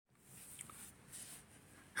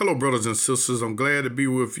Hello, brothers and sisters. I'm glad to be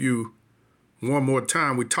with you one more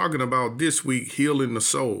time. We're talking about this week, healing the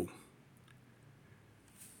soul.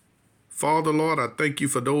 Father, Lord, I thank you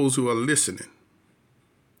for those who are listening.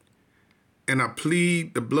 And I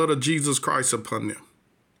plead the blood of Jesus Christ upon them.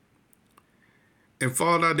 And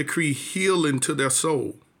Father, I decree healing to their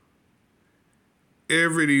soul.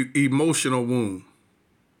 Every emotional wound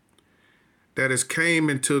that has came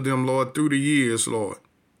into them, Lord, through the years, Lord,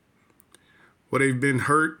 where they've been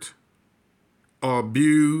hurt or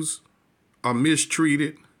abused or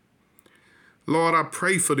mistreated. Lord, I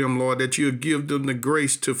pray for them, Lord, that you'll give them the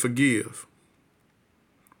grace to forgive.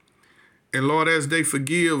 And Lord, as they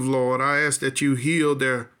forgive, Lord, I ask that you heal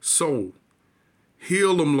their soul.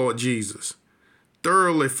 Heal them, Lord Jesus,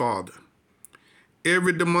 thoroughly, Father.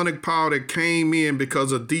 Every demonic power that came in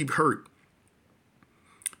because of deep hurt,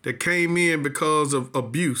 that came in because of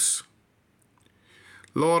abuse.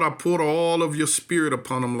 Lord, I pour all of your spirit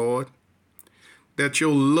upon them, Lord, that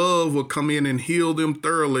your love will come in and heal them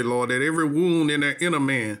thoroughly, Lord, that every wound in their inner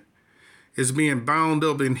man is being bound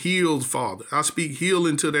up and healed, Father. I speak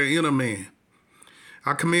healing to their inner man.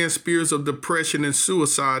 I command spirits of depression and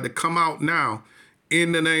suicide to come out now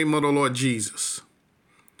in the name of the Lord Jesus.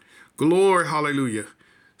 Glory, hallelujah.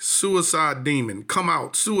 Suicide demon, come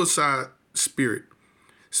out. Suicide spirit,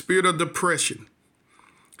 spirit of depression,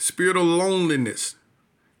 spirit of loneliness,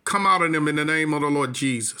 come out of them in the name of the Lord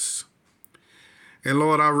Jesus. And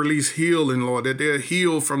Lord, I release healing, Lord, that they're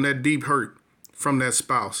healed from that deep hurt from that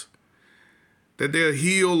spouse. That they're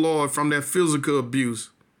healed, Lord, from that physical abuse,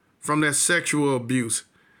 from that sexual abuse.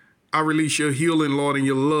 I release your healing, Lord, and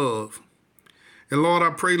your love. And Lord, I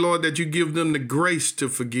pray, Lord, that you give them the grace to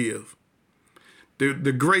forgive.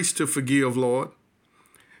 The grace to forgive, Lord.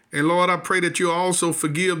 And Lord, I pray that you also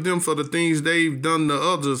forgive them for the things they've done to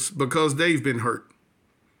others because they've been hurt.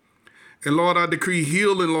 And Lord, I decree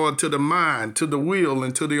healing, Lord, to the mind, to the will,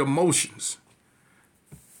 and to the emotions.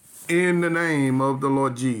 In the name of the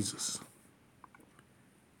Lord Jesus.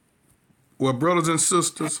 Well, brothers and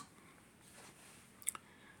sisters,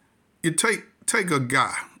 you take a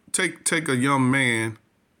guy, take a young man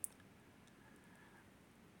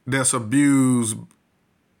that's abused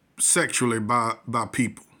sexually by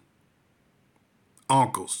people,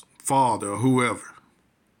 uncles, father, or whoever.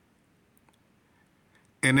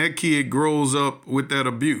 And that kid grows up with that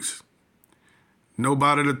abuse.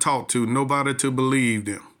 Nobody to talk to, nobody to believe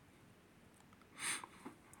them.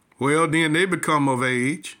 Well, then they become of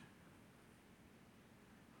age.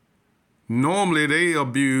 Normally they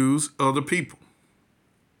abuse other people.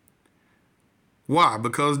 Why?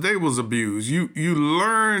 Because they was abused. You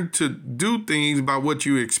learn to do things by what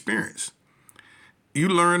you experience. You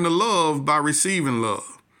learn to love by receiving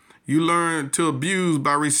love. You learn to abuse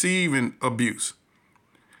by receiving abuse.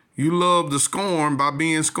 You love to scorn by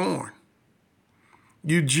being scorned.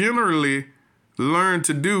 You generally learn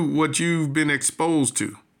to do what you've been exposed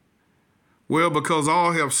to. Well, because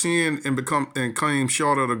all have sinned and came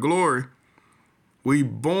short of the glory, we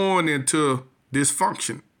born into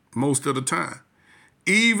dysfunction most of the time.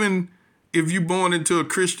 Even if you're born into a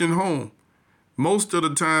Christian home, most of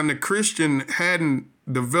the time the Christian hadn't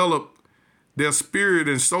developed their spirit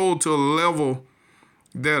and soul to a level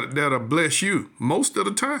that'll bless you most of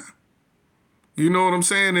the time. You know what I'm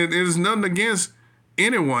saying? It is nothing against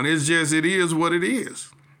anyone. It's just, it is what it is.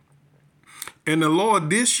 And the Lord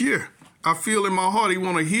this year, I feel in my heart, he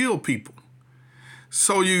want to heal people.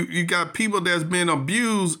 So you got people that's been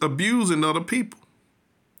abusing other people.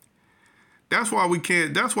 That's why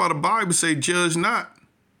that's why the Bible say, judge not,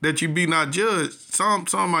 that you be not judged. Some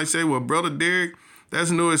might say, well, Brother Derek,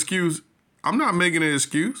 that's no excuse. I'm not making an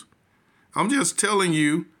excuse. I'm just telling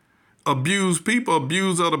you, abuse people,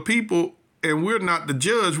 abuse other people, and we're not the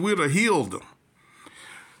judge, we're to heal them.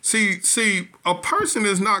 See, a person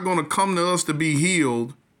is not going to come to us to be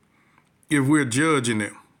healed if we're judging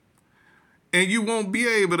them. And you won't be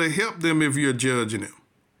able to help them if you're judging them.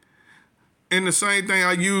 And the same thing,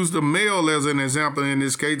 I use the male as an example in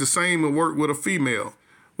this case, the same will work with a female.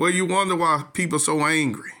 Well, you wonder why people are so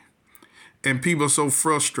angry and people are so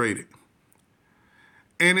frustrated.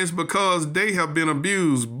 And it's because they have been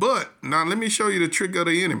abused. But now let me show you the trick of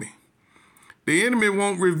the enemy. The enemy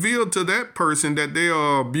won't reveal to that person that they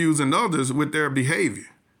are abusing others with their behavior.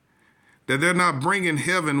 That they're not bringing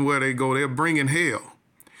heaven where they go, they're bringing hell.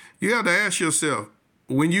 You have to ask yourself,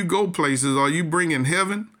 when you go places, are you bringing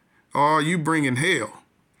heaven or are you bringing hell?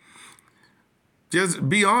 Just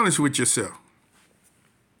be honest with yourself.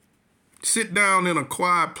 Sit down in a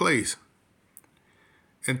quiet place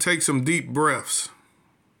and take some deep breaths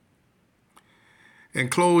and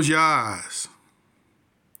close your eyes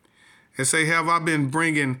and say, have I been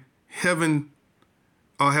bringing heaven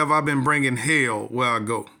or have I been bringing hell where I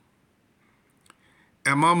go?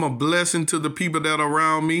 Am I a blessing to the people that are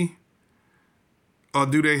around me, or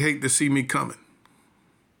do they hate to see me coming?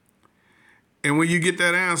 And when you get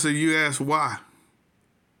that answer, you ask why.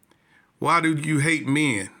 Why do you hate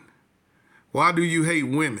men? Why do you hate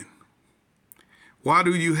women? Why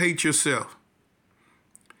do you hate yourself?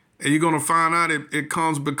 And you're going to find out it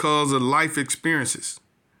comes because of life experiences,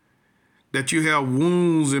 that you have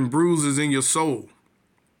wounds and bruises in your soul,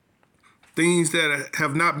 things that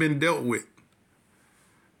have not been dealt with.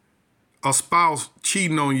 A spouse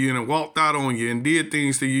cheating on you and walked out on you and did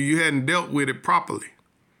things to you. You hadn't dealt with it properly.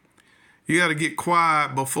 You got to get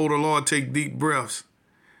quiet before the Lord, take deep breaths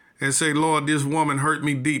and say, Lord, this woman hurt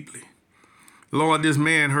me deeply. Lord, this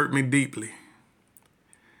man hurt me deeply.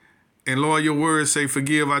 And Lord, your words say,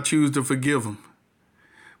 forgive, I choose to forgive him.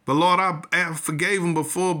 But Lord, I forgave him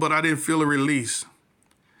before, but I didn't feel a release.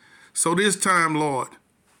 So this time, Lord,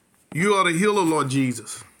 you are the healer, Lord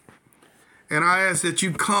Jesus. And I ask that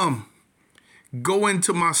you come, go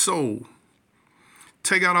into my soul,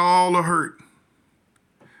 take out all the hurt,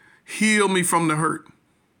 heal me from the hurt.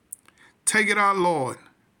 Take it out, Lord.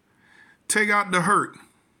 Take out the hurt.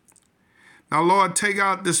 Now, Lord, take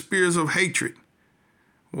out the spirits of hatred.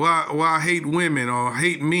 Why I hate women or I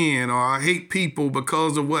hate men or I hate people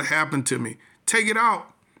because of what happened to me. Take it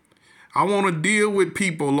out. I want to deal with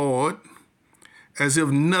people, Lord, as if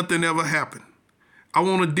nothing ever happened. I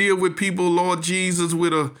want to deal with people, Lord Jesus,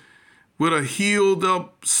 with a healed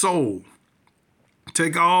up soul.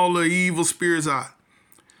 Take all the evil spirits out.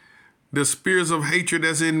 The spirits of hatred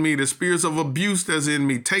that's in me, the spirits of abuse that's in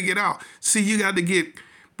me, take it out. See, you got to get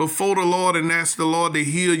before the Lord and ask the Lord to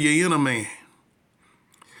heal your inner man.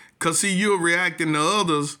 Because, see, you're reacting to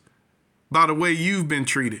others by the way you've been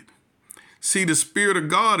treated. See, the Spirit of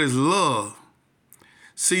God is love.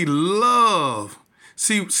 See, love.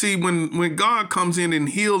 See, when God comes in and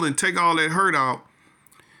heal and take all that hurt out,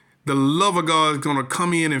 the love of God is going to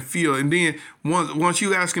come in and fill. And then once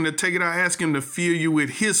you ask him to take it out, ask him to fill you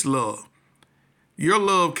with his love. Your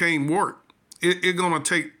love can't work. It's going to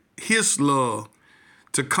take his love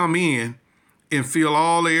to come in and fill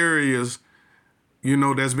all the areas,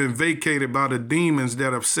 that's been vacated by the demons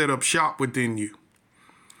that have set up shop within you.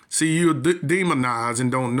 See, you're demonized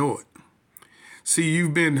and don't know it. See,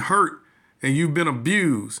 you've been hurt and you've been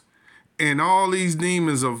abused. And all these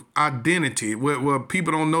demons of identity, where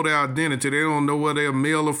people don't know their identity, they don't know whether they're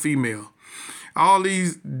male or female. All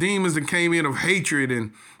these demons that came in of hatred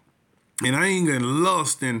and anger and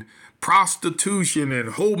lust and prostitution and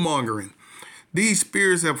whoremongering. These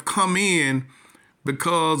spirits have come in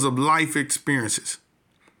because of life experiences.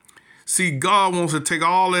 See, God wants to take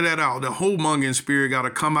all of that out. The whoremongering spirit got to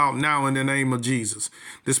come out now in the name of Jesus.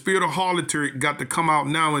 The spirit of harlotry got to come out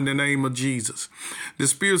now in the name of Jesus. The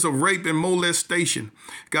spirits of rape and molestation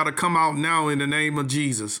got to come out now in the name of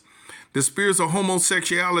Jesus. The spirits of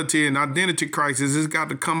homosexuality and identity crisis has got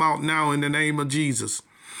to come out now in the name of Jesus.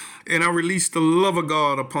 And I release the love of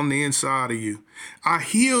God upon the inside of you. I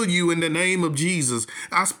heal you in the name of Jesus.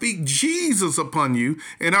 I speak Jesus upon you,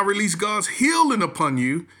 and I release God's healing upon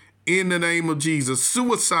you in the name of Jesus.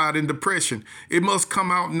 Suicide and depression, it must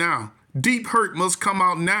come out now. Deep hurt must come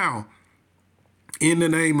out now in the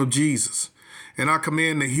name of Jesus. And I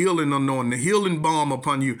command the healing anointing, the healing balm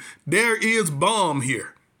upon you. There is balm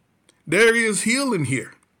here. There is healing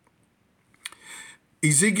here.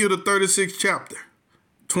 Ezekiel, the 36th chapter,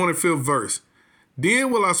 25th verse.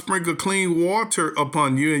 Then will I sprinkle clean water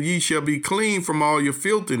upon you, and ye shall be clean from all your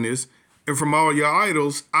filthiness, and from all your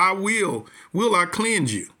idols will I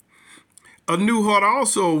cleanse you. A new heart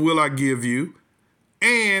also will I give you,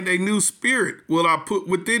 and a new spirit will I put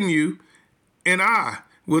within you, and I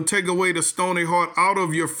will take away the stony heart out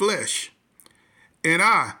of your flesh, and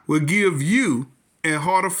I will give you a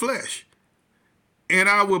heart of flesh, and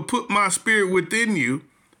I will put my spirit within you,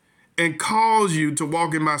 and cause you to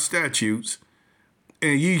walk in my statutes,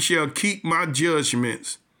 and ye shall keep my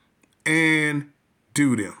judgments and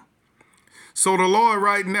do them. So the Lord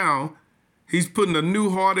right now, he's putting a new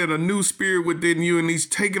heart and a new spirit within you, and he's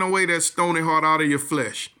taking away that stony heart out of your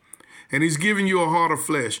flesh. And he's giving you a heart of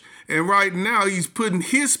flesh. And right now, he's putting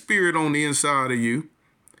his spirit on the inside of you,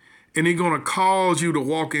 and he's going to cause you to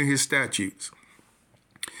walk in his statutes.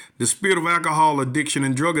 The spirit of alcohol addiction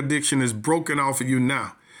and drug addiction is broken off of you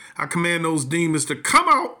now. I command those demons to come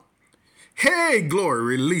out. Hey, glory,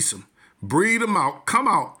 release them. Breathe them out. Come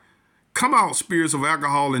out. Come out, spirits of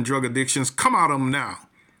alcohol and drug addictions. Come out of them now.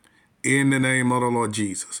 In the name of the Lord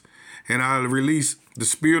Jesus. And I release the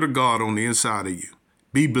Spirit of God on the inside of you.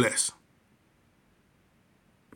 Be blessed.